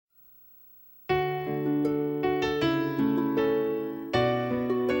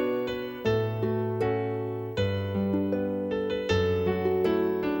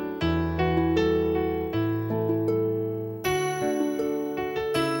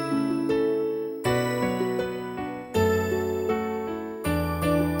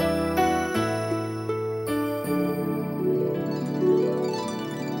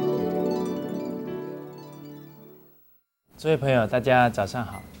诸位朋友，大家早上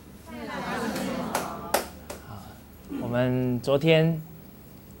好。我们昨天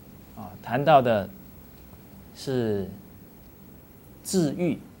谈到的是治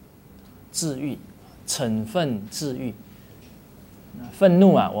愈，惩愤治愈。愤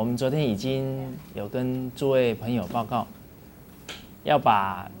怒啊，我们昨天已经有跟诸位朋友报告，要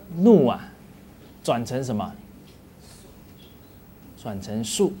把怒啊转成什么？转成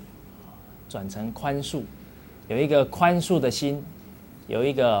恕，转成宽恕。有一个宽恕的心，有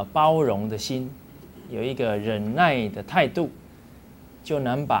一个包容的心，有一个忍耐的态度，就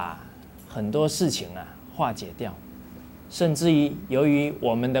能把很多事情啊化解掉。甚至于由于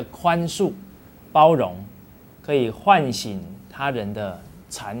我们的宽恕、包容，可以唤醒他人的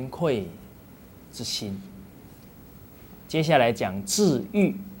惭愧之心。接下来讲治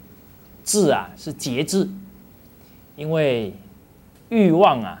愈，治啊是节制，因为欲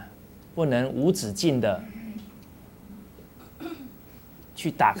望啊不能无止境的去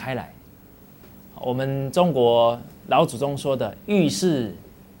打开来。我们中国老祖宗说的欲是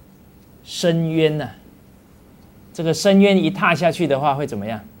深渊呐，这个深渊一踏下去的话会怎么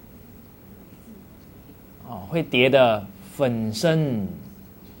样？会跌得粉身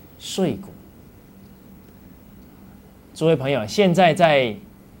碎骨。诸位朋友，现在在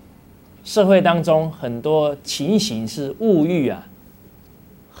社会当中很多情形是物欲啊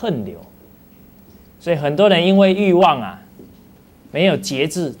横流，所以很多人因为欲望啊没有节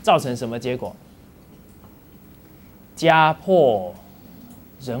制，造成什么结果？家破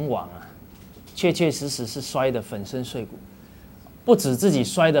人亡啊，确确实实是摔得粉身碎骨。不止自己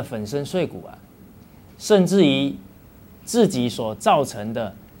摔得粉身碎骨啊，甚至于自己所造成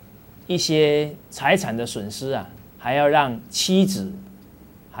的一些财产的损失啊，还要让妻子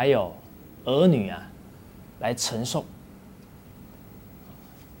还有儿女啊来承受。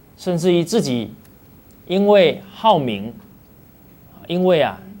甚至于自己因为好名，因为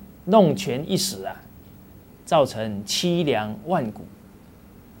啊弄权一时啊，造成凄凉万古，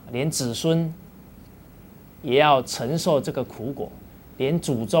连子孙也要承受这个苦果，连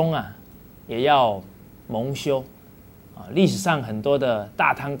祖宗啊也要蒙羞啊！历史上很多的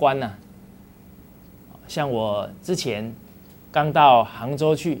大贪官呐，像我之前刚到杭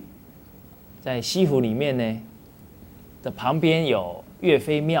州去，在西湖里面呢的旁边有岳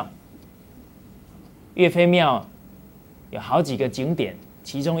飞庙，岳飞庙有好几个景点，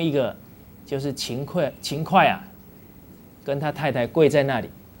其中一个就是秦桧啊，跟他太太跪在那里。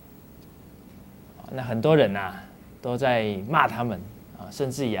那很多人啊都在骂他们啊，甚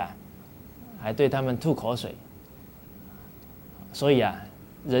至于啊还对他们吐口水。所以啊，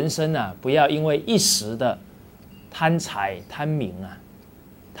人生啊不要因为一时的贪财、贪名啊、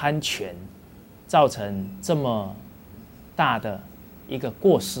贪权，造成这么大的一个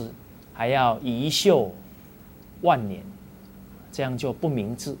过失，还要遗臭万年，这样就不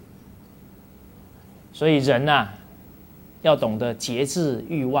明智。所以人啊要懂得节制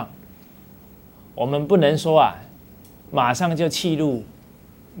欲望。我们不能说啊马上就弃入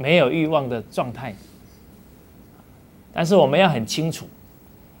没有欲望的状态，但是我们要很清楚，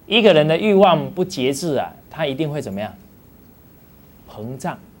一个人的欲望不节制啊，他一定会怎么样？膨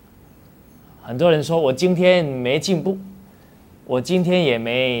胀。很多人说我今天没进步，我今天也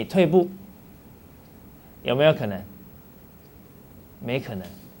没退步，有没有可能？没可能。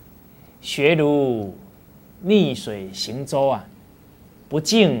学如逆水行舟啊，不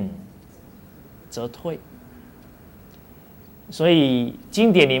进则退。所以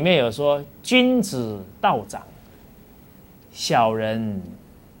经典里面有说，君子道长，小人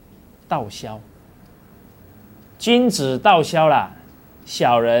道消。君子道消啦，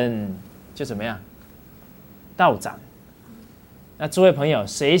小人就怎么样？道长。那诸位朋友，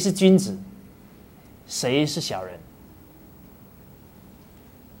谁是君子？谁是小人？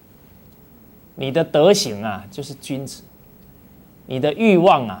你的德行啊，就是君子；你的欲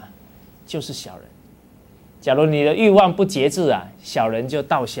望啊，就是小人。假如你的欲望不节制啊，小人就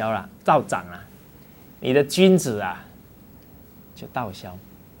道消了，道长了；你的君子啊，就道消。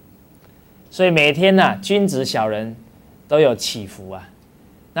所以每天啊，君子小人都有起伏啊。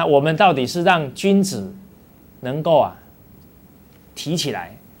那我们到底是让君子能够啊提起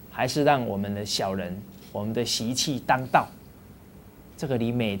来，还是让我们的小人、我们的习气当道？这个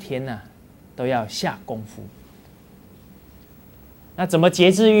你每天啊都要下功夫。那怎么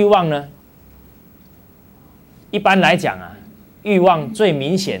节制欲望呢？一般来讲啊，欲望最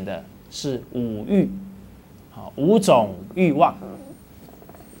明显的是五欲，五种欲望。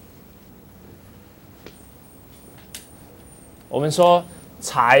我们说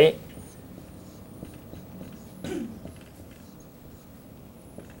财、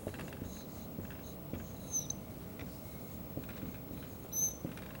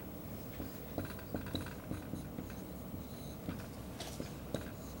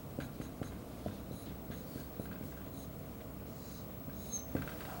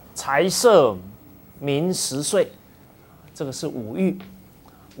财色名食睡，这个是五欲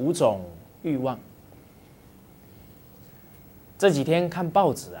，5种欲望。这几天看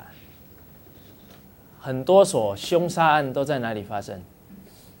报纸啊，很多所凶杀案都在哪里发生？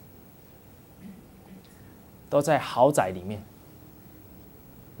都在豪宅里面。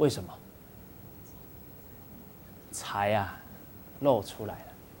为什么？财啊露出来了，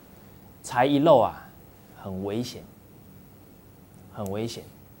财一露啊，很危险，很危险。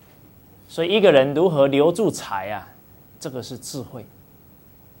所以一个人如何留住财啊，这个是智慧，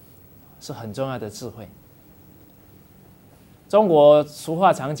是很重要的智慧。中国俗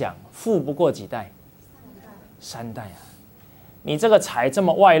话常讲，富不过几代？3代啊！你这个财这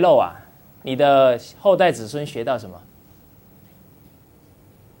么外露啊，你的后代子孙学到什么？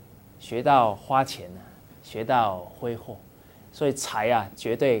学到花钱啊，学到挥霍，所以财啊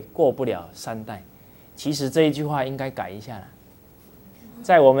绝对过不了3代。其实这一句话应该改一下了，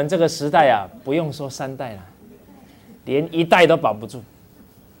在我们这个时代啊，不用说3代了，连1代都保不住。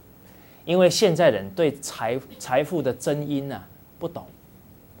因为现在人对财富的真因啊不懂，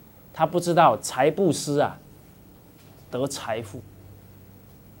他不知道财布施啊得财富。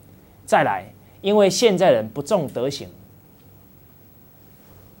再来，因为现在人不重德行，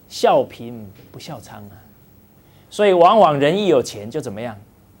笑贫不笑娼啊，所以往往人一有钱就怎么样？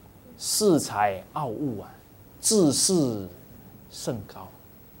恃才傲物啊，自视甚高，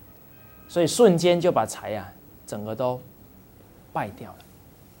所以瞬间就把财啊整个都败掉了。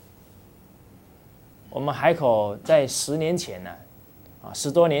我们海口在10年前呢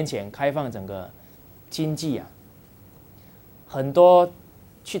，10多年前开放整个经济啊，很多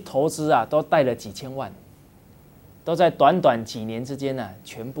去投资啊，都带了几千万，都在短短几年之间呢，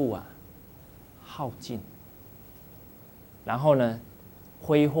全部啊耗尽，然后呢，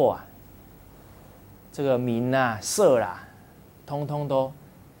挥霍啊，这个名啊、色啦，通通都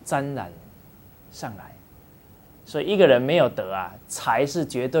沾染上来，所以一个人没有德啊，财是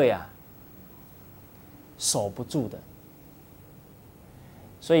绝对啊守不住的。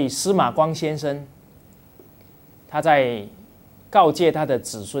所以司马光先生他在告诫他的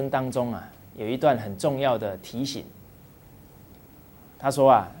子孙当中啊，有一段很重要的提醒。他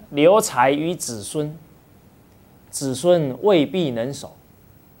说啊，留财于子孙，子孙未必能守；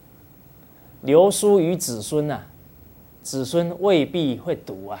留书于子孙啊，子孙未必会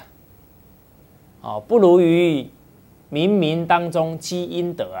读啊。不如于冥冥当中积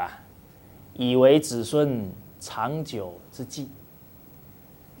阴德啊，以为子孙长久之计。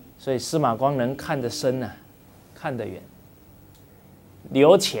所以司马光能看得深啊，看得远。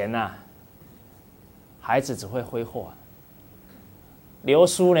留钱啊，孩子只会挥霍啊；留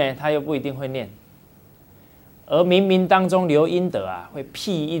书呢，他又不一定会念。而冥冥当中留阴德啊，会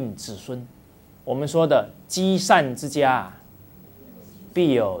庇荫子孙。我们说的积善之家啊，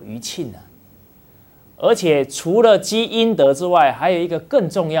必有余庆啊。而且除了积阴德之外，还有一个更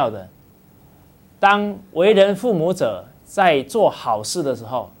重要的，当为人父母者在做好事的时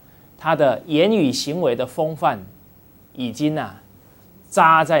候，他的言语行为的风范已经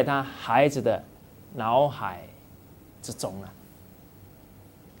扎在他孩子的脑海之中了。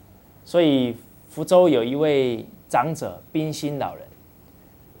所以福州有一位长者冰心老人，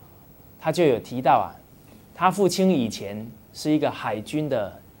他就有提到他父亲以前是一个海军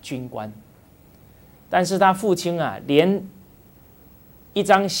的军官，但是他父亲连一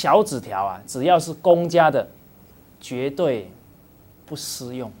张小纸条只要是公家的，绝对不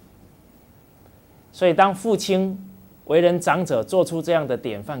私用。所以当父亲为人长者做出这样的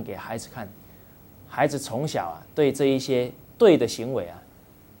典范给孩子看，孩子从小对这一些对的行为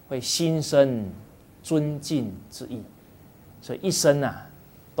会心生尊敬之意，所以一生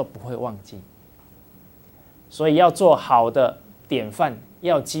都不会忘记。所以要做好的典范，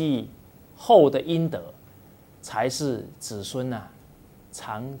要积厚的阴德，才是子孙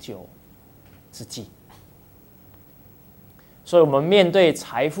长久之计。所以我们面对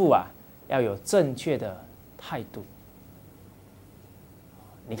财富要有正确的态度。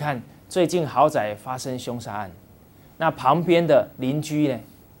你看最近豪宅发生凶杀案，那旁边的邻居呢，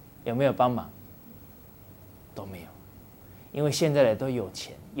有没有帮忙？都没有，因为现在的都有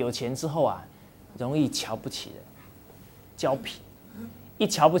钱，有钱之后容易瞧不起人，骄痞，一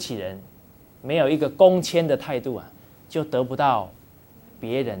瞧不起人，没有一个恭谦的态度就得不到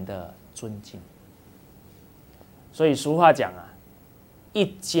别人的尊敬。所以俗话讲一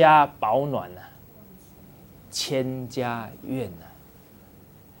家保暖千家怨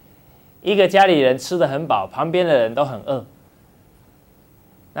一个家里人吃得很饱，旁边的人都很饿，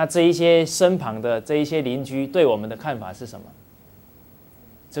那这一些身旁的这一些邻居对我们的看法是什么？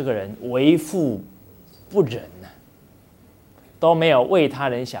这个人为富不仁都没有为他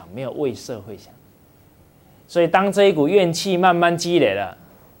人想，没有为社会想。所以当这一股怨气慢慢积累了，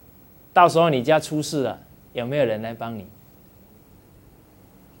到时候你家出事了，有没有人来帮你？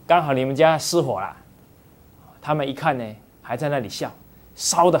刚好你们家失火了，他们一看呢，还在那里笑，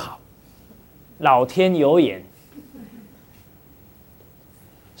烧得好，老天有眼。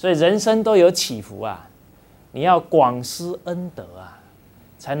所以人生都有起伏啊，你要广施恩德啊，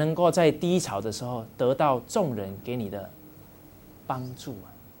才能够在低潮的时候得到众人给你的帮助啊。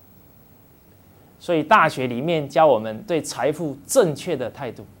所以大学里面教我们对财富正确的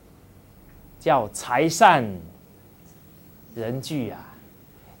态度，叫财散人聚啊，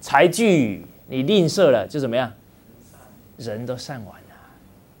财聚你吝啬了就怎么样？人都散完了，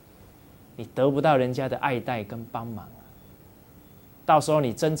你得不到人家的爱戴跟帮忙。到时候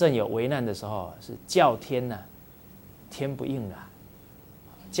你真正有危难的时候，是叫天呐，天不应了；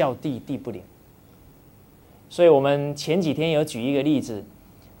叫地，地不灵。所以我们前几天有举一个例子，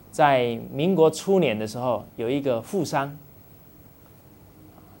在民国初年的时候，有一个富商，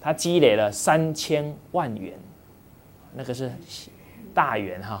他积累了3000万元，那个是大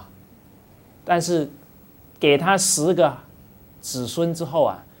元哈。但是给他10个子孙之后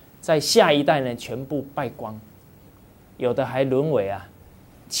啊，在下一代呢全部败光。有的还沦为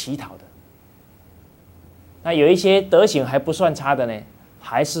乞讨的，那有一些德行还不算差的呢，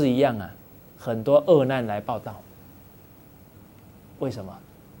还是一样很多恶难来报道。为什么？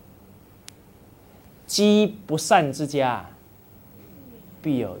积不善之家，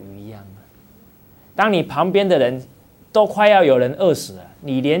必有余殃。当你旁边的人都快要有人饿死了，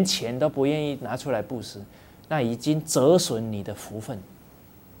你连钱都不愿意拿出来布施，那已经折损你的福分。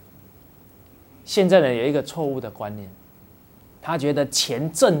现在人有一个错误的观念。他觉得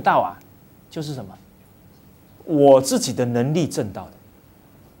钱挣到就是什么？我自己的能力挣到的。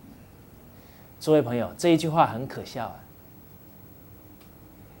诸位朋友，这一句话很可笑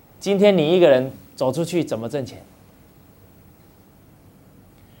今天你一个人走出去怎么挣钱？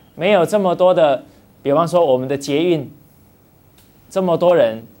没有这么多的，比方说我们的捷运，这么多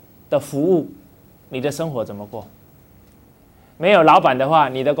人的服务，你的生活怎么过？没有老板的话，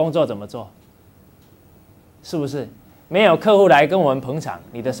你的工作怎么做？是不是？没有客户来跟我们捧场，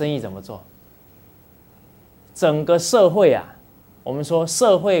你的生意怎么做？整个社会我们说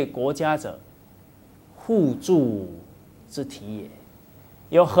社会国家者，互助之体也。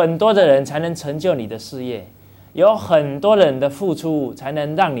有很多的人才能成就你的事业，有很多人的付出才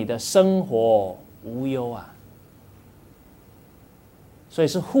能让你的生活无忧所以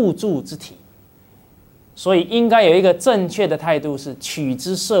是互助之体。所以应该有一个正确的态度，是取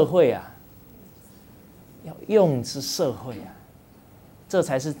之社会要用之社会这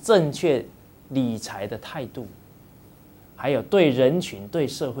才是正确理财的态度，还有对人群、对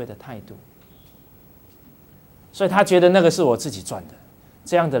社会的态度。所以他觉得那个是我自己赚的，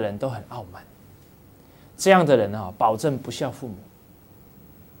这样的人都很傲慢，这样的人保证不孝父母，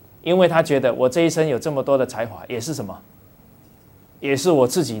因为他觉得我这一生有这么多的才华，也是什么？也是我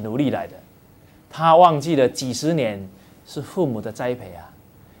自己努力来的。他忘记了几十年是父母的栽培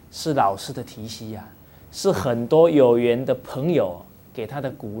是老师的提携是很多有缘的朋友给他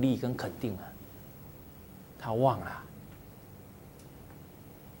的鼓励跟肯定他忘了。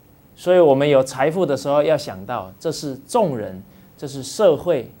所以我们有财富的时候要想到，这是众人，这是社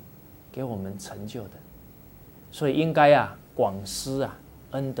会给我们成就的，所以应该广施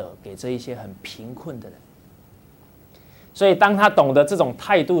恩德给这一些很贫困的人。所以当他懂得这种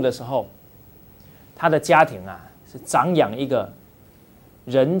态度的时候，他的家庭是长养一个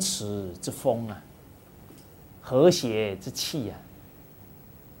仁慈之风和谐之气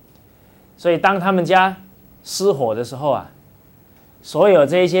所以当他们家失火的时候所有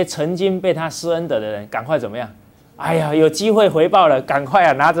这一些曾经被他施恩德的人，赶快怎么样？哎呀，有机会回报了，赶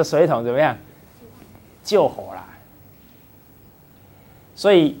快拿着水桶怎么样救火啦！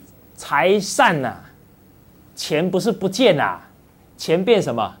所以财散钱不是不见钱变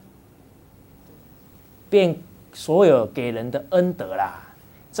什么？变所有给人的恩德啦。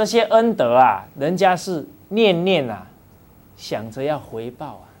这些恩德人家是念念想着要回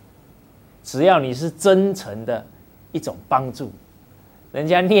报只要你是真诚的一种帮助，人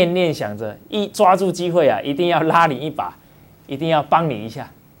家念念想着一抓住机会一定要拉你一把，一定要帮你一下。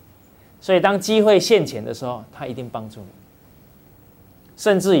所以当机会现前的时候，他一定帮助你。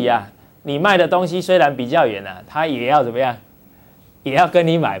甚至于你卖的东西虽然比较远他也要怎么样？也要跟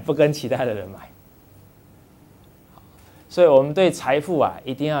你买，不跟其他的人买。所以我们对财富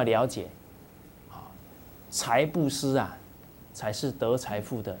一定要了解，财布施才是得财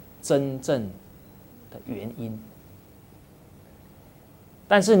富的真正的原因。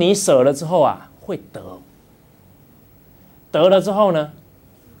但是你舍了之后会得，得了之后呢，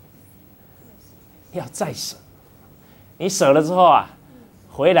要再舍。你舍了之后啊，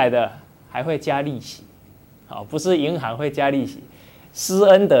回来的还会加利息。好，不是银行会加利息，施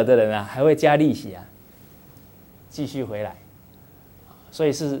恩德的人啊还会加利息啊，继续回来。所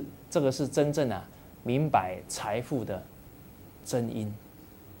以这个是真正啊明白财富的真因。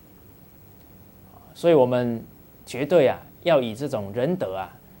所以我们绝对啊要以这种仁德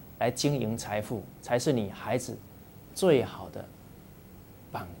啊来经营财富，才是你孩子最好的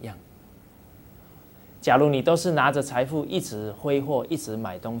榜样。假如你都是拿着财富一直挥霍，一直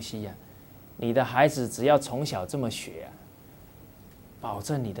买东西啊，你的孩子只要从小这么学啊，保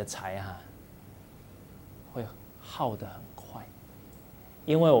证你的财啊会耗得很快。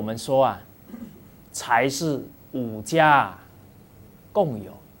因为我们说啊，财是五家共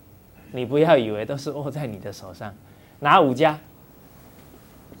有，你不要以为都是握在你的手上。哪五家？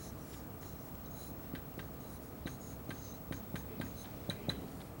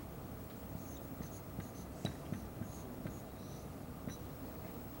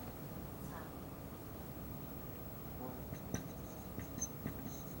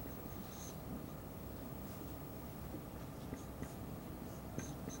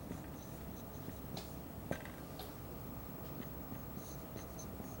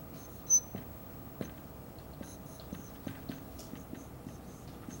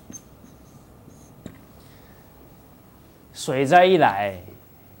水灾一来，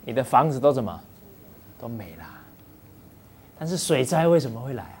你的房子都怎么都没了。但是水灾为什么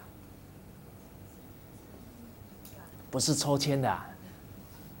会来啊？不是抽签的啊。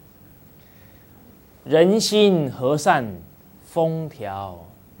人心和善，风调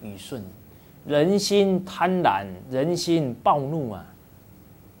雨顺；人心贪婪，人心暴怒啊，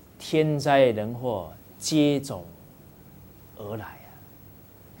天灾人祸接踵而来。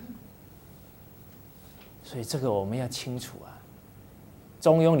所以这个我们要清楚啊，《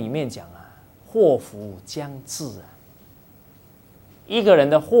中庸》里面讲啊，祸福将至啊。一个人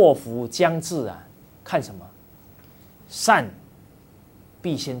的祸福将至啊，看什么？善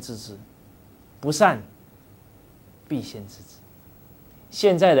必先知之，不善必先知之。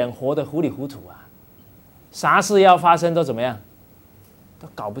现在人活得糊里糊涂啊，啥事要发生都怎么样，都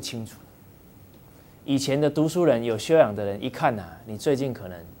搞不清楚。以前的读书人、有修养的人一看啊，你最近可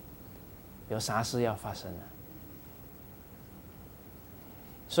能有啥事要发生了。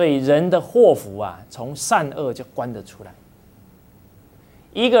所以人的祸福啊，从善恶就观得出来。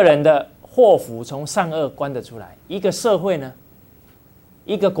一个人的祸福从善恶观得出来，一个社会呢，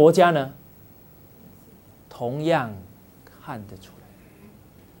一个国家呢，同样看得出来。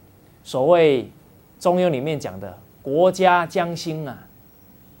所谓《中庸》里面讲的“国家将兴啊，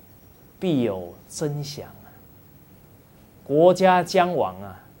必有真祥啊；国家将亡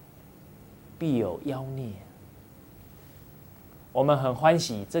啊，必有妖孽。”我们很欢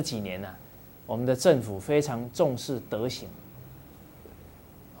喜这几年啊，我们的政府非常重视德行，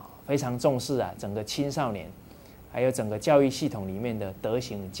非常重视啊整个青少年，还有整个教育系统里面的德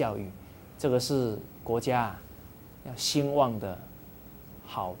行教育，这个是国家要兴旺的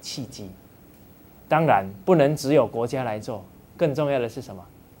好契机。当然不能只有国家来做，更重要的是什么？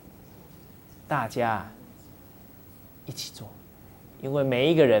大家一起做，因为每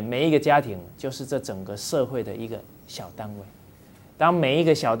一个人、每一个家庭就是这整个社会的一个小单位。当每一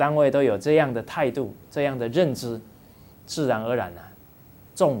个小单位都有这样的态度、这样的认知，自然而然啊，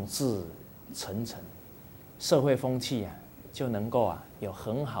众志成城，社会风气啊就能够啊有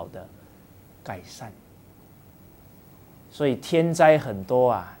很好的改善。所以天灾很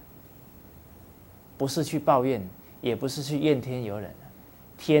多啊，不是去抱怨，也不是去怨天尤人，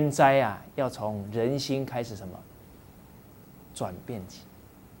天灾啊要从人心开始什么转变起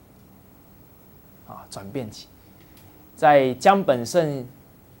啊，转变起。在江本胜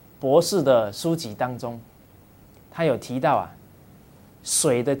博士的书籍当中，他有提到啊，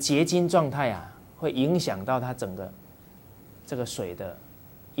水的结晶状态啊，会影响到它整个这个水的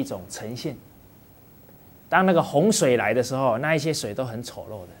一种呈现。当那个洪水来的时候，那一些水都很丑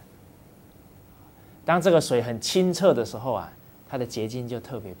陋的；当这个水很清澈的时候啊，它的结晶就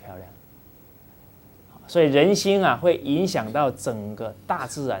特别漂亮。所以人心啊，会影响到整个大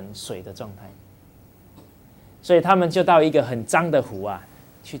自然水的状态。所以他们就到一个很脏的湖啊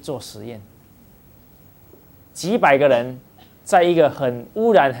去做实验，几百个人在一个很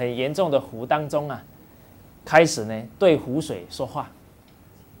污染很严重的湖当中啊，开始呢对湖水说话，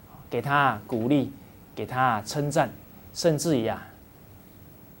给他鼓励，给他称赞，甚至于啊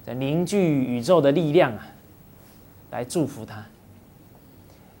凝聚宇宙的力量啊，来祝福他。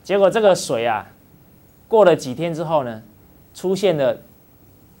结果这个水啊，过了几天之后呢，出现了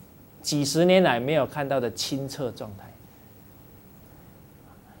几十年来没有看到的清澈状态，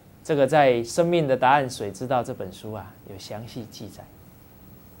这个在《生命的答案谁知道》这本书啊有详细记载。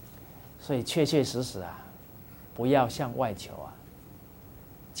所以确确实实啊，不要向外求啊，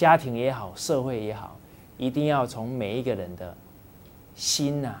家庭也好，社会也好，一定要从每一个人的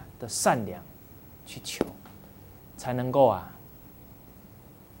心啊的善良去求，才能够啊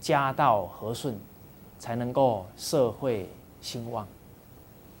家道和顺，才能够社会兴旺。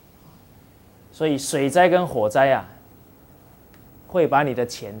所以水灾跟火灾啊，会把你的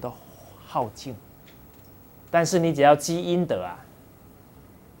钱都耗尽，但是你只要积阴德啊，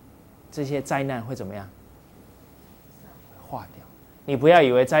这些灾难会怎么样？化掉。你不要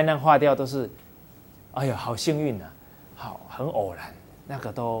以为灾难化掉都是，哎呦好幸运啊，好很偶然，那个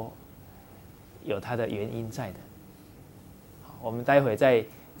都有它的原因在的。我们待会在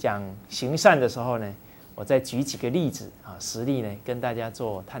讲行善的时候呢，我再举几个例子啊，实例呢跟大家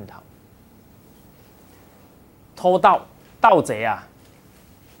做探讨。偷盗贼啊，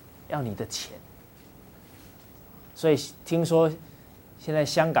要你的钱，所以听说现在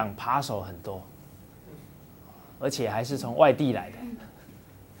香港扒手很多，而且还是从外地来的，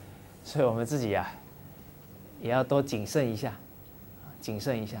所以我们自己啊也要多谨慎一下，谨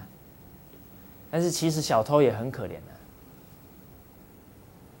慎一下。但是其实小偷也很可怜的，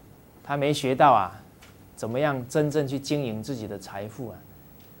他没学到啊怎么样真正去经营自己的财富啊。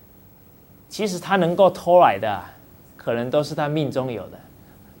其实他能够偷来的啊，可能都是他命中有的，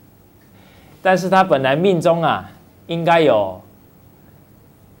但是他本来命中啊应该有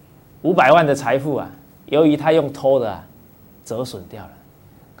500万的财富啊，由于他用偷的啊折损掉了，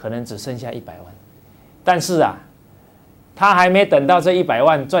可能只剩下100万。但是啊，他还没等到这100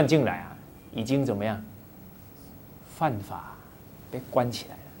万赚进来啊，已经怎么样？犯法，被关起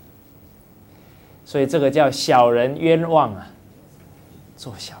来了。所以这个叫小人冤枉啊，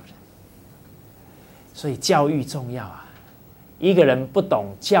做小人。所以教育重要啊！一个人不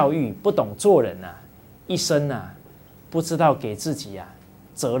懂教育，不懂做人啊，一生啊，不知道给自己啊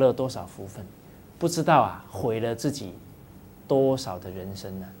折了多少福分，不知道啊毁了自己多少的人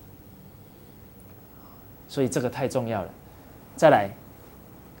生呢、啊。所以这个太重要了。再来，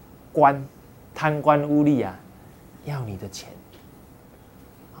贪官污吏啊，要你的钱，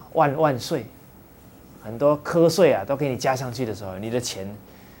万万税，很多科税啊都给你加上去的时候，你的钱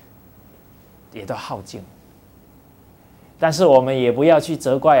也都耗尽。但是我们也不要去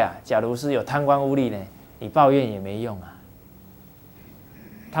责怪啊，假如是有贪官污吏呢，你抱怨也没用啊。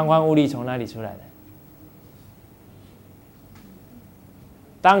贪官污吏从哪里出来的？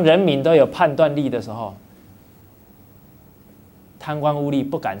当人民都有判断力的时候，贪官污吏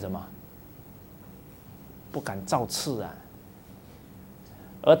不敢什么？不敢造次啊。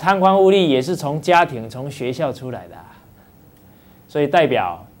而贪官污吏也是从家庭、从学校出来的、啊，所以代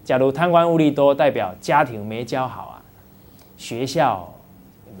表，假如贪官污吏多，代表家庭没教好啊，学校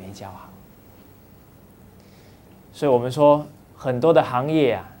也没教好。所以我们说，很多的行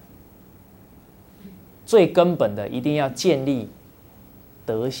业啊，最根本的一定要建立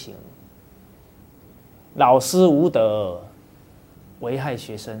德行。老师无德，危害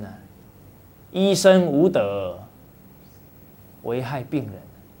学生啊；医生无德，危害病人；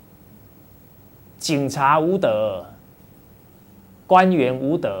警察无德，官员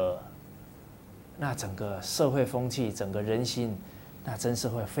无德，那整个社会风气、整个人心，那真是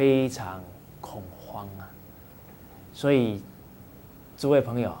会非常恐慌啊！所以，诸位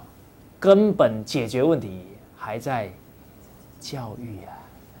朋友，根本解决问题还在教育啊，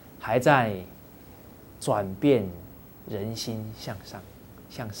还在转变人心向上、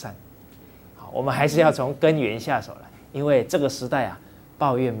向善。好，我们还是要从根源下手来，因为这个时代啊，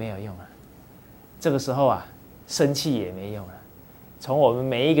抱怨没有用啊，这个时候啊，生气也没用了。从我们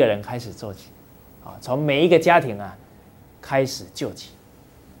每一个人开始做起，啊，从每一个家庭啊开始救起。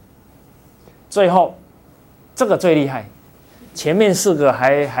最后，这个最厉害，前面4个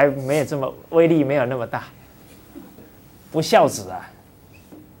还没有这么威力，没有那么大。不孝子啊，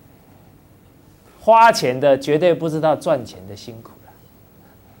花钱的绝对不知道赚钱的辛苦了。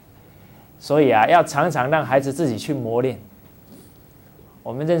所以啊，要常常让孩子自己去磨练。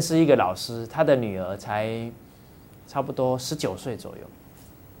我们认识一个老师，他的女儿才差不多19岁左右，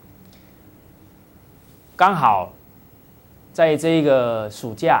刚好在这个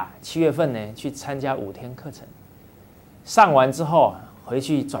暑假7月份呢，去参加5天课程，上完之后回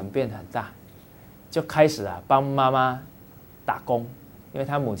去转变很大，就开始啊帮妈妈打工，因为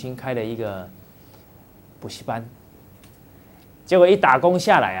他母亲开了一个补习班，结果一打工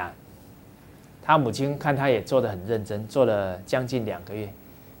下来啊，他母亲看他也做得很认真，做了将近2个月，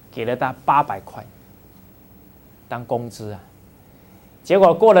给了他800块当工资啊。结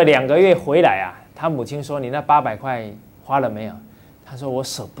果过了2个月回来啊，他母亲说：“你那800块花了没有？”他说我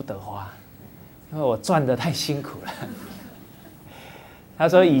舍不得花，因为我赚得太辛苦了。他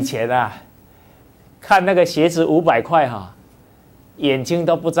说以前啊，看那个鞋子500块哈，眼睛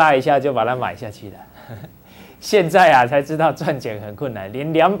都不眨一下就把它买下去了。现在啊才知道赚钱很困难，连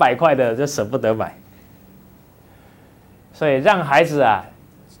200块的都舍不得买。所以让孩子啊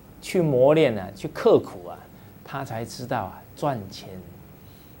去磨练啊，去刻苦啊，他才知道啊赚钱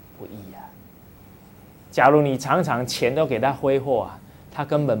不易啊。假如你常常钱都给他挥霍啊，他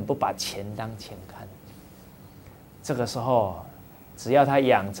根本不把钱当钱看。这个时候，只要他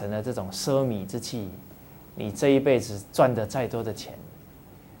养成了这种奢靡之气，你这一辈子赚的再多的钱，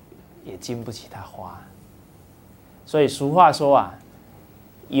也经不起他花。所以俗话说啊，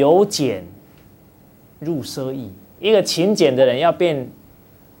由俭入奢易。一个勤俭的人要变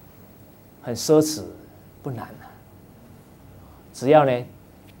很奢侈不难啊，只要呢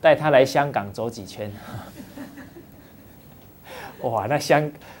带他来香港走几圈，哇，那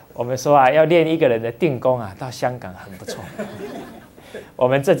我们说啊，要练一个人的定功啊，到香港很不错。我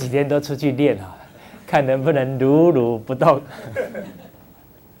们这几天都出去练啊，看能不能如如不动。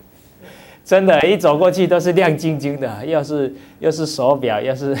真的，一走过去都是亮晶晶的，又是手表，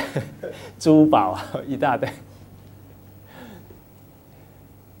又是珠宝，一大堆。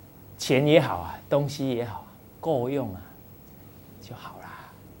钱也好啊，东西也好，够用啊就好啦。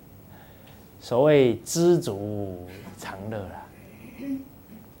所谓知足常乐啦。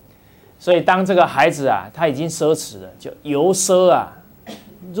所以当这个孩子啊，他已经奢侈了，就由奢啊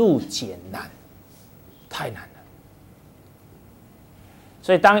入俭难，太难了。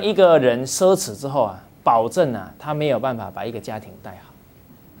所以当一个人奢侈之后啊，保证啊他没有办法把一个家庭带好，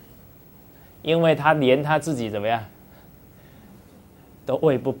因为他连他自己怎么样都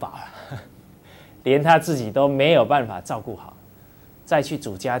喂不饱了，连他自己都没有办法照顾好，再去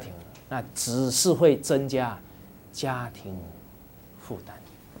组家庭，那只是会增加家庭负担。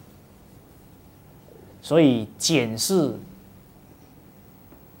所以俭是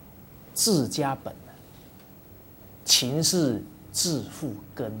治家本啊，勤是致富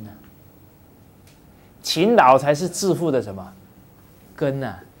根啊。勤劳才是致富的什么根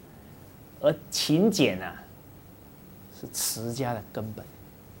啊，而勤俭啊是持家的根本。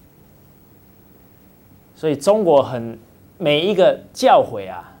所以中国每一个教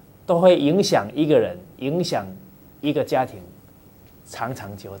诲啊，都会影响一个人，影响一个家庭，长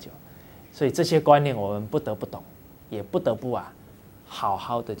长久久。所以这些观念我们不得不懂，也不得不啊，好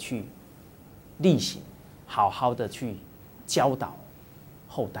好的去力行，好好的去教导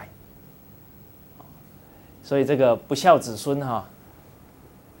后代。所以这个不孝子孙哈，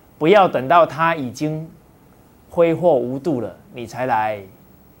不要等到他已经挥霍无度了，你才来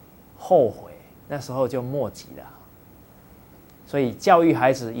后悔，那时候就莫及了。所以教育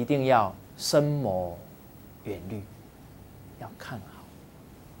孩子一定要深谋远虑，要看好。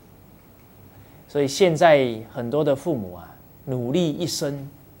所以现在很多的父母啊，努力一生，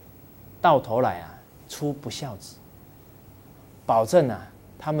到头来啊出不孝子，保证啊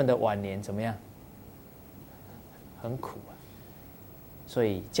他们的晚年怎么样？很苦啊。所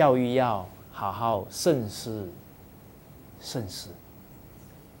以教育要好好慎思慎思。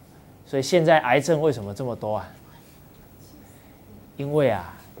所以现在癌症为什么这么多啊？因为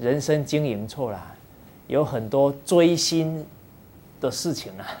啊人生经营错了，有很多追星的事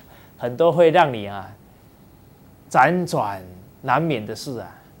情啊，很多会让你啊辗转难免的事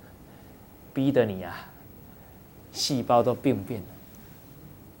啊，逼得你啊细胞都病变了。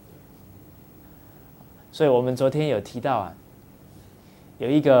所以我们昨天有提到啊，有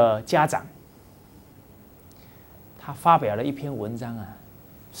一个家长，他发表了一篇文章啊，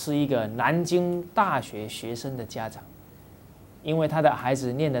是一个南京大学学生的家长，因为他的孩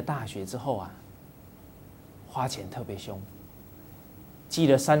子念了大学之后啊，花钱特别凶，寄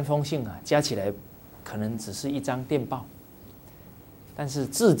了3封信啊，加起来可能只是一张电报，但是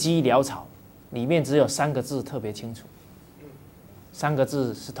字迹潦草，里面只有3个字特别清楚，3个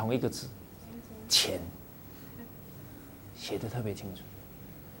字是同一个字，钱，写得特别清楚，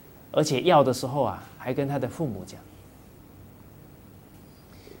而且要的时候啊，还跟他的父母讲，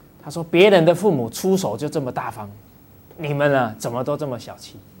他说别人的父母出手就这么大方，你们呢怎么都这么小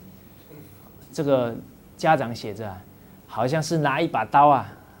气？这个家长写着啊，好像是拿一把刀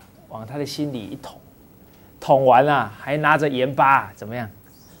啊，往他的心里一捅，捅完啊，还拿着盐巴怎么样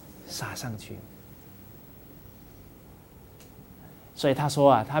撒上去。所以他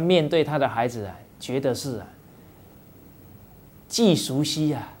说啊，他面对他的孩子啊，觉得是啊，既熟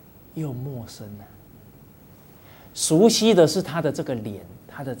悉啊，又陌生啊。熟悉的是他的这个脸，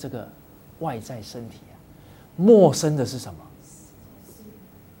他的这个外在身体啊，陌生的是什么？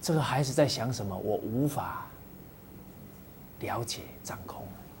这个孩子在想什么？我无法了解、掌控。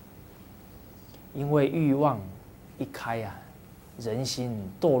因为欲望一开啊，人心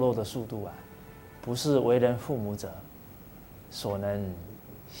堕落的速度啊，不是为人父母者所能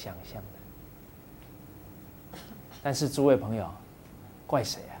想象的。但是诸位朋友，怪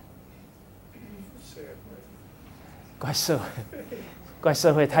谁啊？怪社会，怪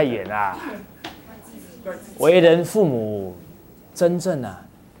社会太远啦。为人父母，真正啊，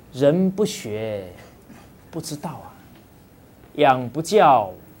人不学不知道啊，养不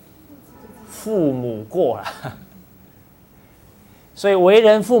教，父母过了。所以为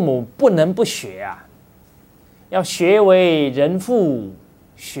人父母不能不学啊，要学为人父，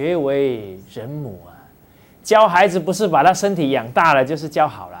学为人母啊。教孩子不是把他身体养大了就是教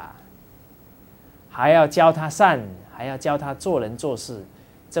好了，还要教他善，还要教他做人做事，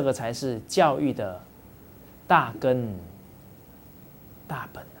这个才是教育的大根大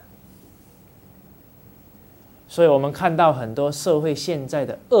本啊。所以我们看到很多社会现在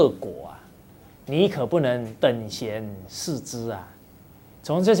的恶果啊，你可不能等闲视之啊。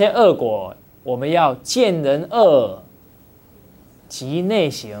从这些恶果，我们要见人恶，即内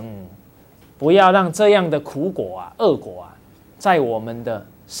省，不要让这样的苦果啊、恶果啊，在我们的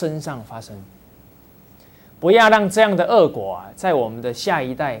身上发生。不要让这样的恶果啊，在我们的下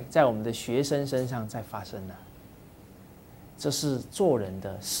一代、在我们的学生身上再发生啊。这是做人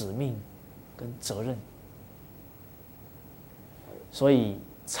的使命跟责任。所以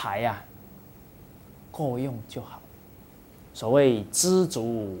财啊，够用就好。所谓知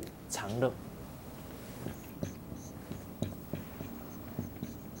足常乐。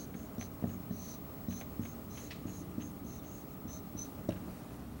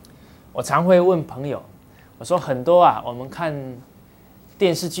我常会问朋友，我说很多啊，我们看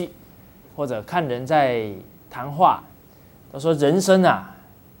电视剧或者看人在谈话，都说人生啊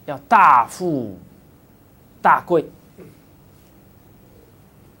要大富大贵。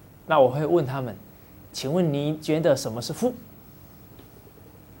那我会问他们，请问你觉得什么是富？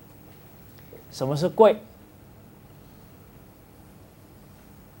什么是贵？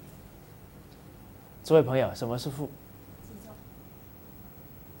诸位朋友，什么是富？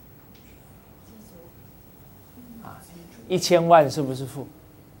啊，1000万是不是富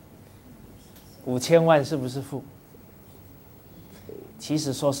？5000万是不是富？其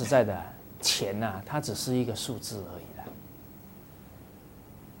实说实在的，钱啊，它只是一个数字而已啦。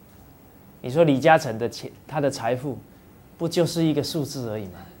你说李嘉诚的钱，他的财富，不就是一个数字而已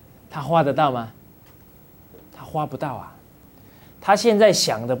吗？他花得到吗？他花不到啊。他现在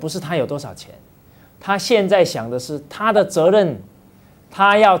想的不是他有多少钱，他现在想的是他的责任，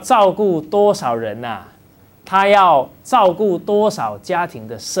他要照顾多少人啊，他要照顾多少家庭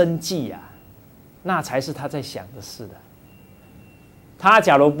的生计啊，那才是他在想的事的。他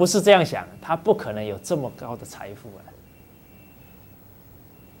假如不是这样想，他不可能有这么高的财富啊。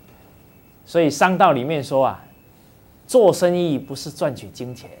所以商道里面说啊，做生意不是赚取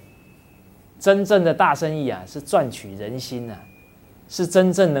金钱，真正的大生意啊是赚取人心啊，是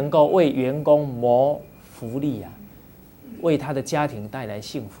真正能够为员工谋福利啊，为他的家庭带来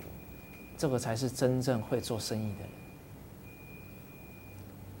幸福，这个才是真正会做生意的人。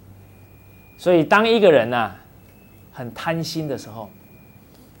所以当一个人啊很贪心的时候，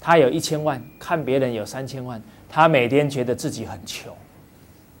他有1000万，看别人有3000万，他每天觉得自己很穷。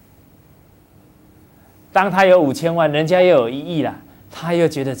当他有5000万，人家又有1亿了，他又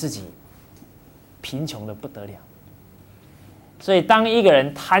觉得自己贫穷的不得了。所以当一个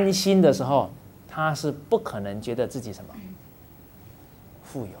人贪心的时候，他是不可能觉得自己什么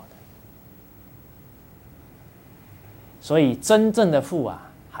富有的。所以真正的富啊，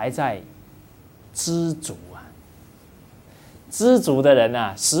还在知足啊。知足的人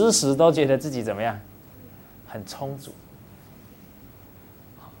啊，时时都觉得自己怎么样，很充足。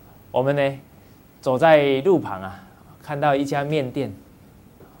我们呢，走在路旁啊，看到一家面店，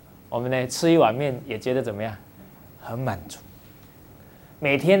我们呢吃一碗面也觉得怎么样，很满足。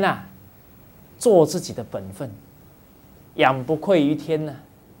每天啊，做自己的本分，养不愧于天呢，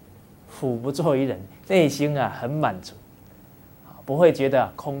俯不怍于人，内心啊很满足，不会觉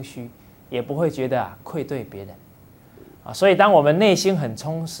得空虚，也不会觉得愧对别人啊。所以当我们内心很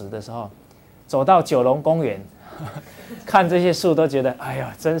充实的时候，走到九龙公园，看这些树都觉得，哎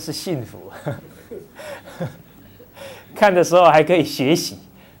呀，真是幸福。看的时候还可以学习，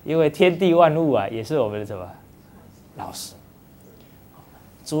因为天地万物啊，也是我们的什么老师。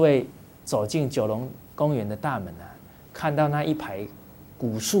诸位走进九龙公园的大门啊，看到那一排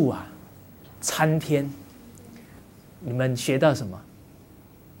古树啊，参天，你们学到什么？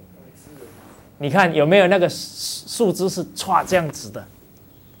你看有没有那个树枝是歘这样子的？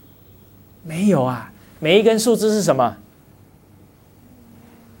没有啊，每一根树枝是什么？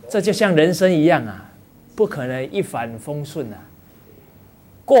这就像人生一样啊，不可能一帆风顺啊。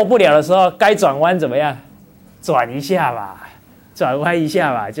过不了的时候，该转弯怎么样？转一下吧，转弯一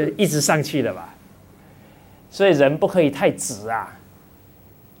下吧，就一直上去了吧。所以人不可以太直啊，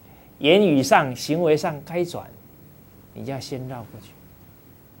言语上、行为上该转，你就要先绕过去。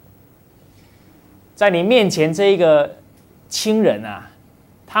在你面前这一个亲人啊，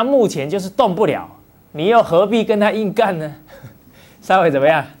他目前就是动不了，你又何必跟他硬干呢？稍微怎么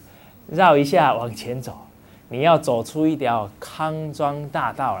样，绕一下往前走，你要走出一条康庄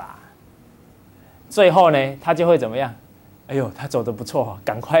大道啦。最后呢，他就会怎么样？哎呦，他走得不错，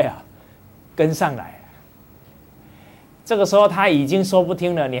赶快啊，跟上来。这个时候他已经说不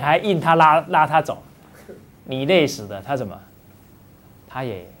听了，你还硬他拉他走，你累死的，他怎么？他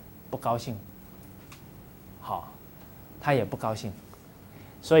也不高兴。好，他也不高兴。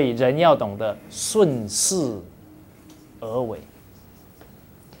所以人要懂得顺势而为。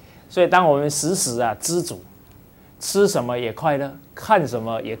所以当我们时时啊知足，吃什么也快乐，看什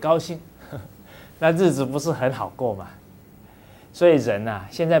么也高兴，那日子不是很好过吗？所以人啊，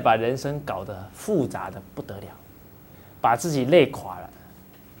现在把人生搞得复杂的不得了，把自己累垮了，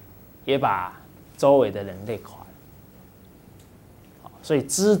也把周围的人累垮了。所以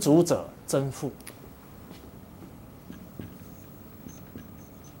知足者真富。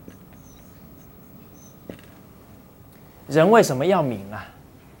人为什么要名啊？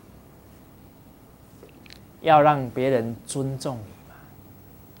要让别人尊重你嘛，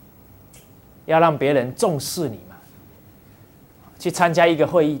要让别人重视你嘛。去参加一个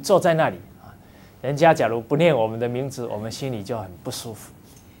会议，坐在那里啊，人家假如不念我们的名字，我们心里就很不舒服，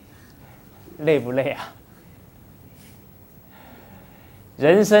累不累啊？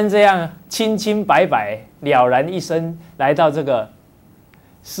人生这样清清白白、了然一生来到这个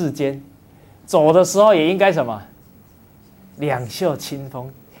世间，走的时候也应该什么？两袖清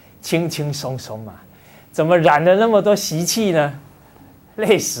风，轻轻松松嘛。怎么染了那么多习气呢？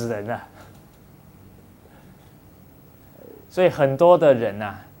累死人了。所以很多的人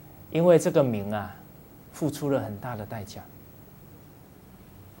啊，因为这个名啊，付出了很大的代价，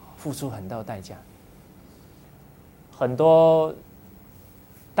付出很大的代价。很多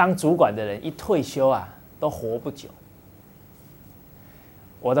当主管的人一退休啊，都活不久。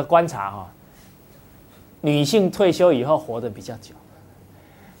我的观察哈，女性退休以后活得比较久。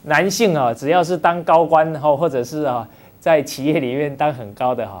男性啊，只要是当高官或者是啊在企业里面当很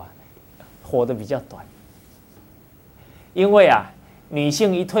高的哈，活得比较短。因为啊，女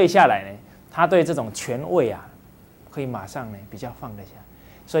性一退下来呢，她对这种权位啊，可以马上呢比较放得下，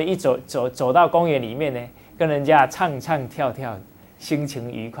所以一走到公园里面呢，跟人家唱唱跳跳，心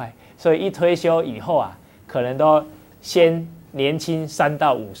情愉快。所以一退休以后啊，可能都先年轻3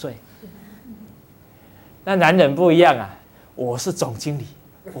到5岁。那男人不一样啊，我是总经理。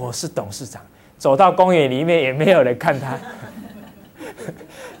我是董事长，走到公园里面也没有人看他。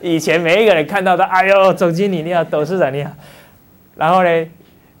以前每一个人看到他，哎呦，总经理你好，董事长你好。然后呢，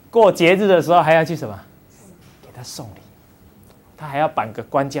过节日的时候还要去什么？给他送礼，他还要绑个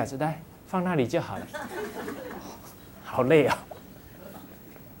官架子，来放那里就好了。好累啊！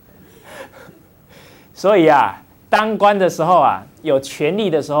所以啊，当官的时候啊，有权力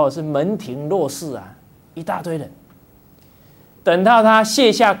的时候是门庭若市啊，一大堆人。等到他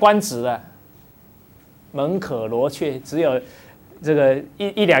卸下官职了，门可罗雀，只有这个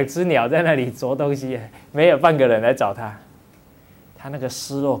一两只鸟在那里啄东西，没有半个人来找他，他那个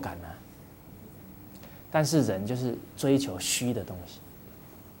失落感呢？但是人就是追求虚的东西，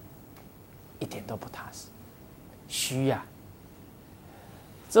一点都不踏实，虚呀！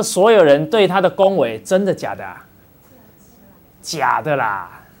这所有人对他的恭维，真的假的啊？假的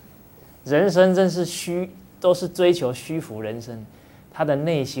啦！人生真是虚。都是追求虚浮人生，他的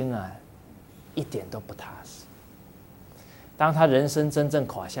内心啊，一点都不踏实。当他人生真正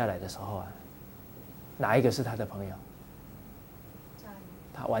垮下来的时候啊，哪一个是他的朋友？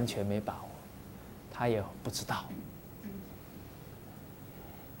他完全没把握，他也不知道。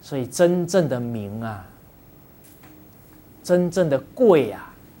所以真正的名啊，真正的贵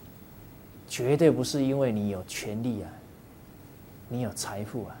啊，绝对不是因为你有权利啊，你有财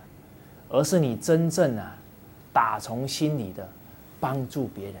富啊，而是你真正啊，打从心里的帮助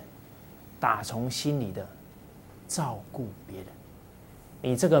别人，打从心里的照顾别人。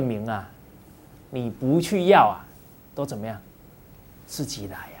你这个名啊，你不去要啊，都怎么样？自己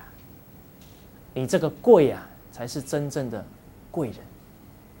来啊。你这个贵啊，才是真正的贵人。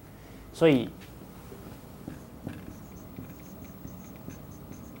所以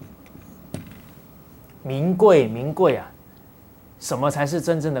名贵名贵啊，什么才是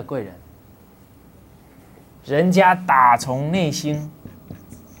真正的贵人？人家打从内心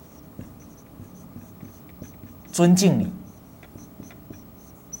尊敬你，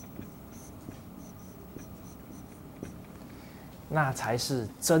那才是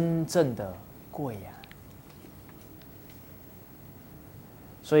真正的贵呀。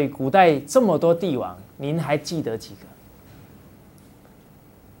所以古代这么多帝王，您还记得几个？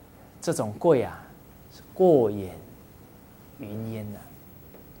这种贵啊，是过眼云烟呐。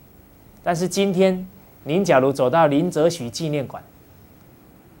但是今天，您假如走到林则徐纪念馆，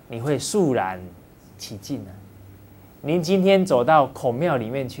你会肃然起敬啊。您今天走到孔庙里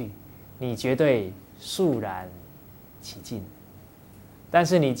面去，你绝对肃然起敬。但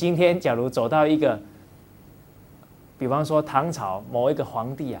是你今天假如走到一个，比方说唐朝某一个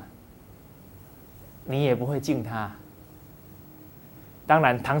皇帝啊，你也不会敬他。当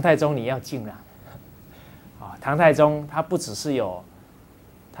然，唐太宗你要敬啦。唐太宗他不只是有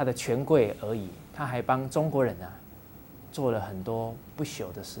他的权贵而已，他还帮中国人啊做了很多不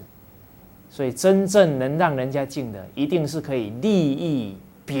朽的事。所以真正能让人家敬的，一定是可以利益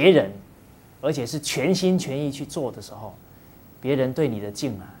别人，而且是全心全意去做的时候，别人对你的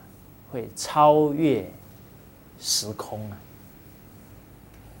敬啊，会超越时空啊。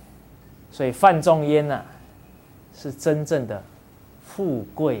所以范仲淹啊，是真正的富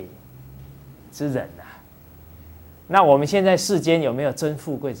贵之人啊。那我们现在世间有没有真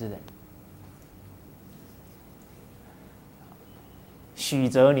富贵之人？许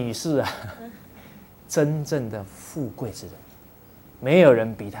哲女士啊，真正的富贵之人，没有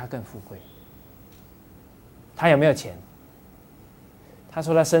人比她更富贵。她有没有钱？她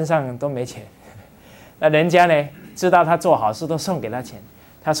说她身上都没钱，那人家呢知道她做好事都送给她钱。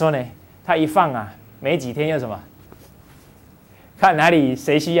她说呢，她一放啊，没几天又什么？看哪里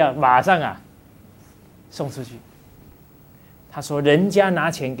谁需要，马上啊送出去。她说人家拿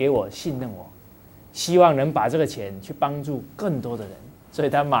钱给我，信任我，希望能把这个钱去帮助更多的人，所以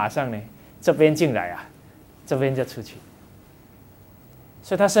她马上呢这边进来啊，这边就出去。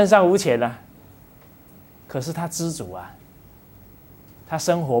所以她身上无钱啊，可是她知足啊，她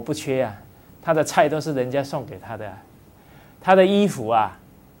生活不缺啊，她的菜都是人家送给她的啊，她的衣服啊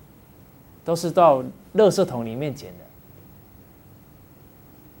都是到垃圾桶里面捡的。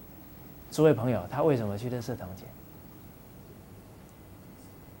诸位朋友，他为什么去垃圾桶捡？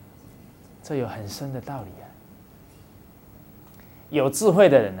这有很深的道理啊。有智慧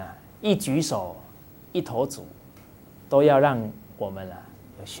的人啊，一举手一投足都要让我们啊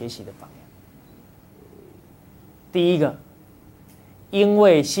有学习的榜样。第一个，因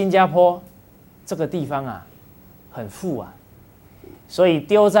为新加坡这个地方啊很富啊，所以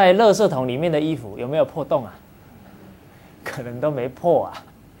丢在垃圾桶里面的衣服有没有破洞啊？可能都没破啊。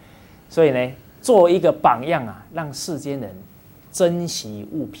所以呢，做一个榜样啊，让世间人珍惜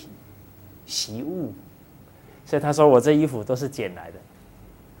物品、惜物。所以他说我这衣服都是捡来的，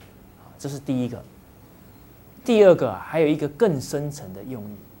这是第一个。第二个啊，还有一个更深层的用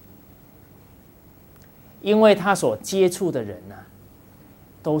意，因为他所接触的人啊，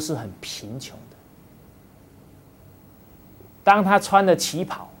都是很贫穷的。当他穿了旗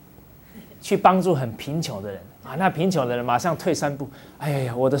袍，去帮助很贫穷的人啊，那贫穷的人马上退3步，哎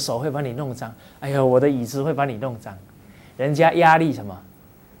呀，我的手会把你弄脏，哎呀，我的椅子会把你弄脏，人家压力什么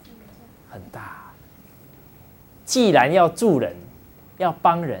很大。既然要助人，要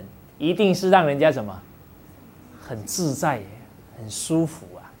帮人，一定是让人家什么很自在，很舒服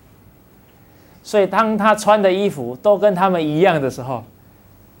啊。所以当他穿的衣服都跟他们一样的时候，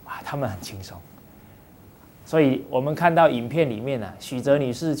啊，他们很轻松。所以我们看到影片里面啊，许哲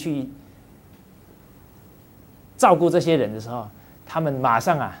女士去照顾这些人的时候，他们马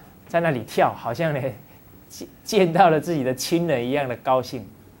上啊在那里跳，好像呢见到了自己的亲人一样的高兴。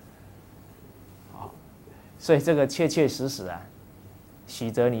所以这个确确实实啊，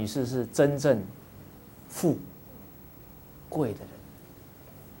许哲女士是真正富贵的人。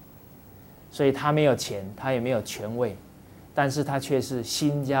所以她没有钱，她也没有权位，但是她却是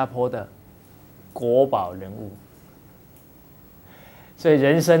新加坡的国宝人物。所以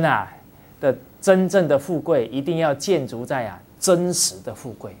人生啊的真正的富贵，一定要建筑在啊真实的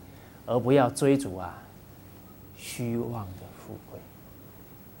富贵，而不要追逐啊虚妄的富贵。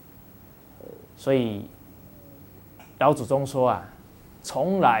所以老祖宗说啊，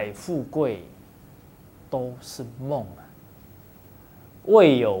从来富贵都是梦啊，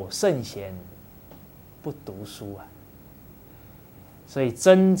未有圣贤不读书啊。所以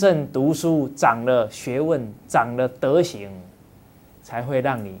真正读书，长了学问，长了德行，才会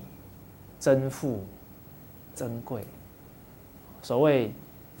让你真富真贵。所谓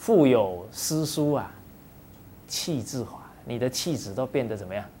腹有诗书啊，气自华，你的气质都变得怎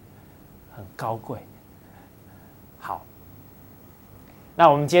么样？很高贵。好，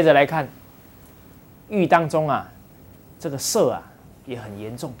那我们接着来看狱当中啊，这个色啊也很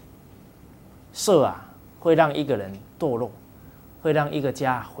严重。色啊会让一个人堕落，会让一个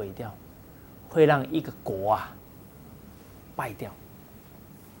家毁掉，会让一个国啊败掉。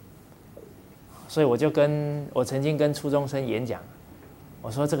所以我曾经跟初中生演讲，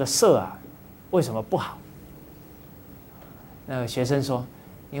我说这个色啊为什么不好？那个学生说，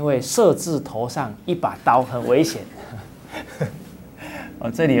因为色字头上一把刀很危险。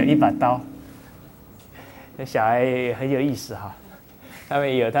这里有一把刀，那小孩也很有意思哈，他们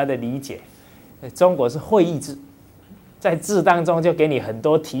也有他的理解。中国是会意字，在字当中就给你很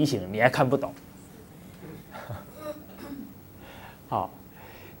多提醒，你还看不懂。好，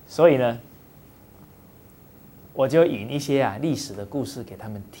所以呢，我就引一些历史的故事给他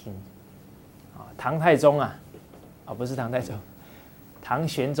们听。唐太宗啊，不是唐太宗，唐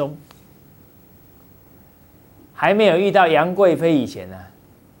玄宗还没有遇到杨贵妃以前呢，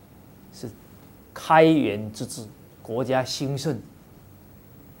是开元之治，国家兴盛。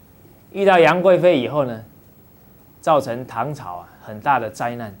遇到杨贵妃以后呢，造成唐朝很大的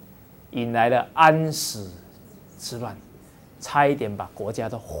灾难，引来了安史之乱，差一点把国家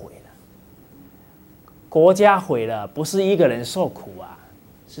都毁了。国家毁了，不是一个人受苦啊，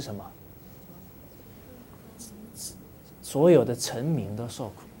是什么？所有的臣民都受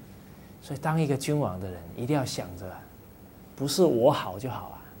苦。所以当一个君王的人一定要想着，不是我好就好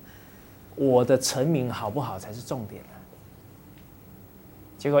啊，我的臣民好不好才是重点啊。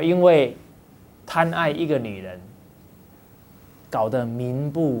结果因为贪爱一个女人，搞得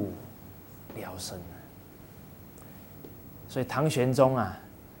民不聊生。所以唐玄宗啊，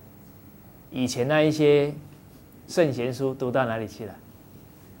以前那一些圣贤书读到哪里去了？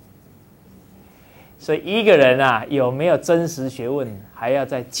所以一个人啊，有没有真实学问，还要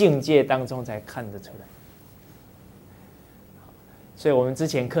在境界当中才看得出来。所以我们之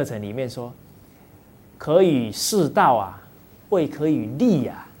前课程里面说，可与世道啊，未可与立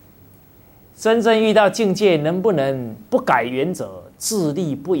啊。真正遇到境界，能不能不改原则，自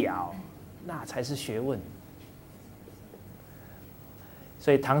立不摇，那才是学问。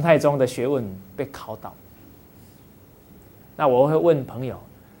所以唐太宗的学问被考倒。那我会问朋友，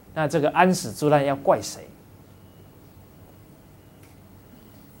那这个安史之乱要怪谁？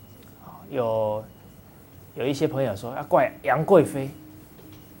有一些朋友说要怪杨贵妃，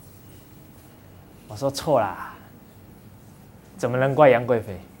我说错啦，怎么能怪杨贵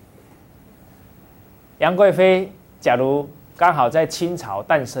妃？杨贵妃假如刚好在清朝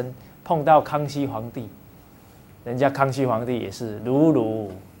诞生，碰到康熙皇帝，人家康熙皇帝也是如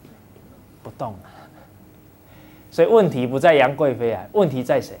如不动。所以问题不在杨贵妃啊，问题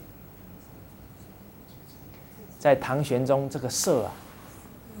在谁？在唐玄宗这个色啊，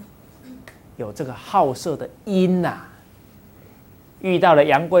有这个好色的因呐，遇到了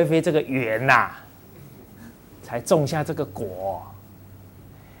杨贵妃这个缘呐，才种下这个果。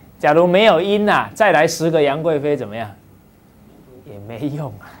假如没有因呐，再来10个杨贵妃怎么样？也没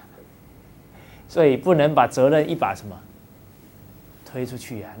用啊。所以不能把责任一把什么推出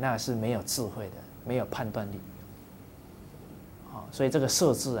去啊，那是没有智慧的，没有判断力。所以这个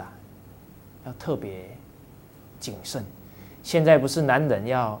色字啊，要特别谨慎。现在不是男人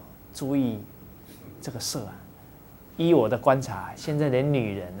要注意这个色啊，依我的观察，现在连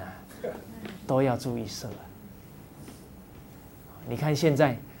女人啊都要注意色啊。你看现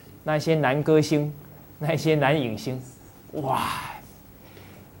在那些男歌星、那些男影星，哇，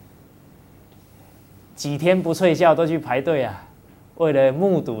几天不睡觉都去排队啊，为了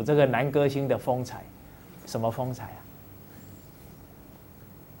目睹这个男歌星的风采。什么风采啊？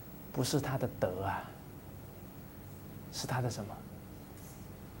不是他的德啊，是他的什么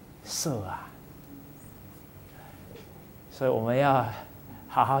色啊？所以我们要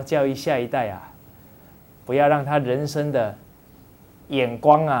好好教育下一代啊，不要让他人生的眼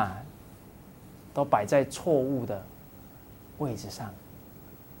光啊都摆在错误的位置上。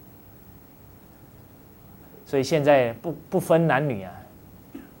所以现在不分男女啊，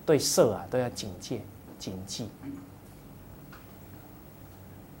对色啊都要警戒谨记。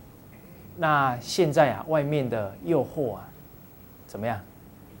那现在啊，外面的诱惑啊，怎么样？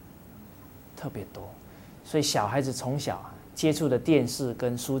特别多，所以小孩子从小啊接触的电视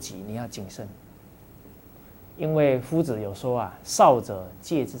跟书籍，你要谨慎。因为夫子有说啊，少者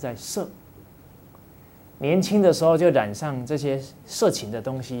戒之在色。年轻的时候就染上这些色情的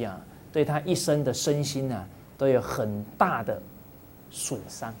东西啊，对他一生的身心啊，都有很大的损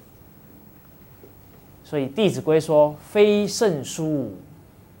伤。所以《弟子规》说：“非圣书，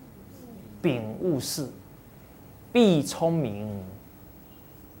秉勿视，必聪明，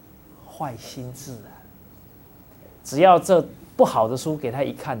坏心智啊！”只要这不好的书给他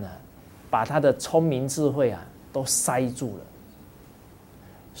一看呢，把他的聪明智慧啊都塞住了。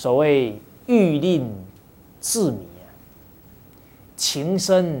所谓欲令自迷啊，情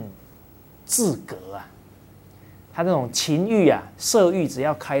生自革啊。他那种情欲啊、色欲只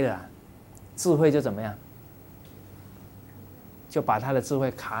要开了啊，智慧就怎么样？就把他的智慧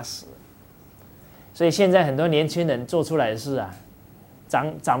卡死了。所以现在很多年轻人做出来的事啊，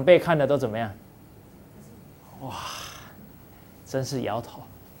长辈看了都怎么样？哇，真是摇头。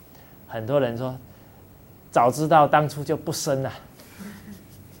很多人说，早知道当初就不生了。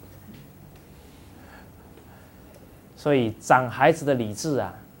所以长孩子的理智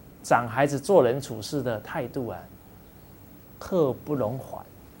啊，长孩子做人处事的态度啊，刻不容缓，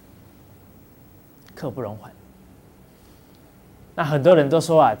刻不容缓。那很多人都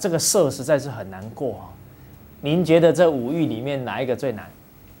说啊，这个色实在是很难过啊。您觉得这五欲里面哪一个最难？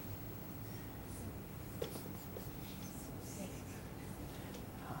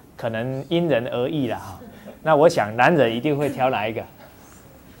可能因人而异啦哈。那我想男人一定会挑哪一个？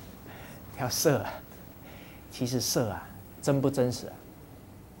挑色啊。其实色啊，真不真实啊？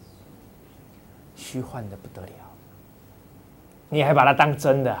虚幻的不得了。你还把它当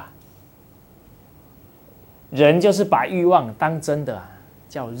真的啊？人就是把欲望当真的啊，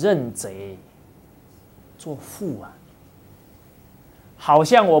叫认贼作父啊。好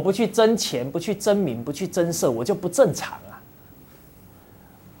像我不去争钱，不去争名，不去争色，我就不正常啊。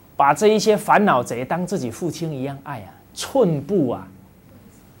把这一些烦恼贼当自己父亲一样爱啊，寸步啊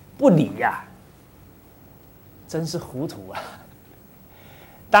不离呀，真是糊涂啊！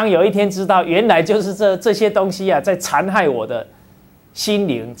当有一天知道原来就是这些东西啊，在残害我的心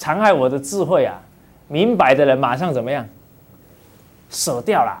灵，残害我的智慧啊，明白的人马上怎么样？舍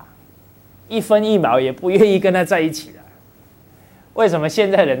掉啦，一分一秒也不愿意跟他在一起了。为什么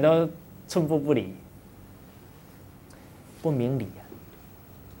现在人都寸步不离？不明理啊！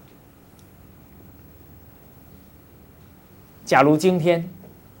假如今天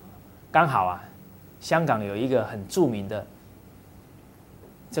刚好啊，香港有一个很著名的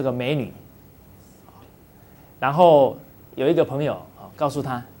这个美女，然后有一个朋友告诉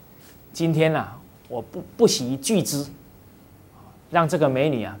她，今天啊，我不惜巨资，让这个美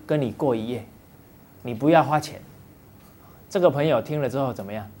女啊跟你过一夜，你不要花钱。这个朋友听了之后怎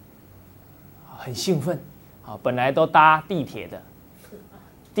么样？很兴奋，本来都搭地铁的，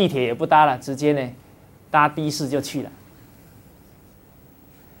地铁也不搭了，直接呢搭的士就去了。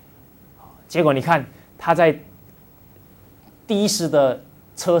结果你看他在的士的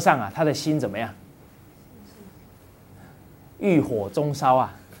车上啊，他的心怎么样？欲火中烧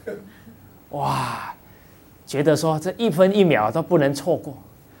啊！哇，觉得说这一分一秒都不能错过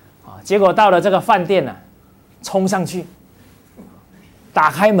啊！结果到了这个饭店啊，冲上去，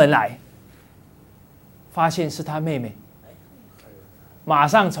打开门来，发现是他妹妹，马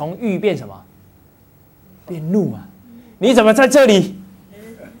上从欲变什么？变怒啊！你怎么在这里？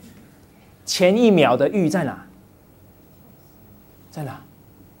前一秒的欲在哪？在哪？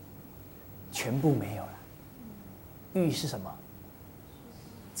全部没有了。欲是什么？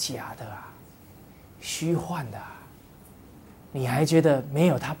假的啊，虚幻的啊。你还觉得没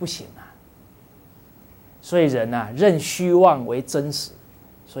有它不行啊？所以人啊，认虚妄为真实，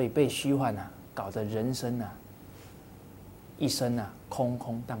所以被虚幻啊搞得人生啊，一生啊空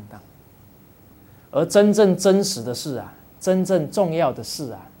空荡荡。而真正真实的事啊，真正重要的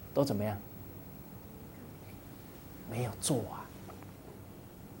事啊，都怎么样？没有做啊。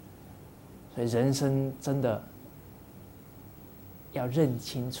所以人生真的要认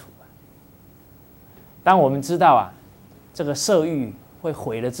清楚啊。当我们知道啊，这个色欲会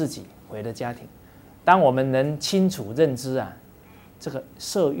毁了自己，毁了家庭。当我们能清楚认知啊，这个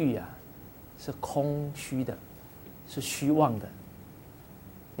色欲啊是空虚的，是虚妄的，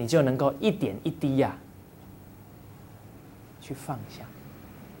你就能够一点一滴呀去放下。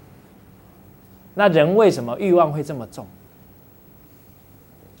那人为什么欲望会这么重？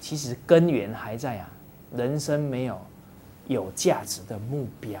其实根源还在啊，人生没有价值的目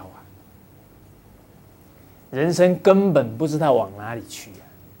标啊，人生根本不知道往哪里去啊，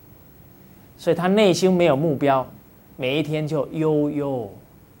所以他内心没有目标，每一天就悠悠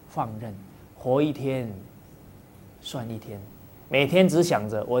放任，活一天算一天，每天只想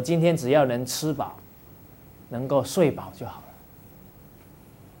着我今天只要能吃饱，能够睡饱就好了。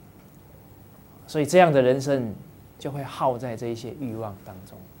所以这样的人生就会耗在这一些欲望当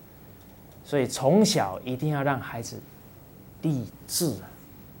中。所以从小一定要让孩子立志啊，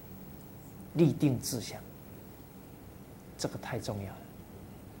立定志向，这个太重要了。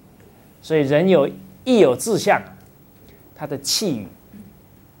所以人一有志向，他的气宇，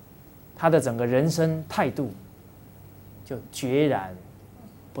他的整个人生态度就决然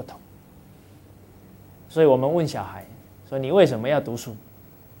不同。所以我们问小孩说：“你为什么要读书？”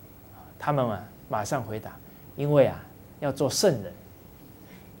他们马上回答：“因为要做圣人。”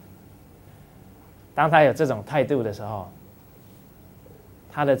当他有这种态度的时候，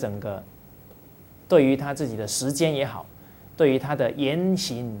他的整个对于他自己的时间也好，对于他的言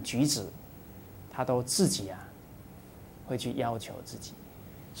行举止，他都自己会去要求自己。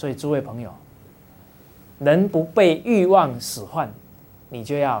所以诸位朋友，人不被欲望使唤，你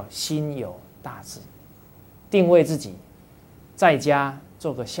就要心有大志，定位自己，在家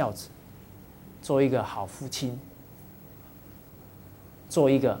做个孝子，做一个好父亲，做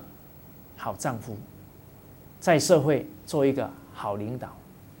一个好丈夫，在社会做一个好领导、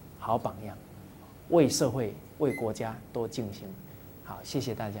好榜样，为社会、为国家多尽心。好，谢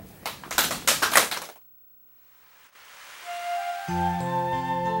谢大家。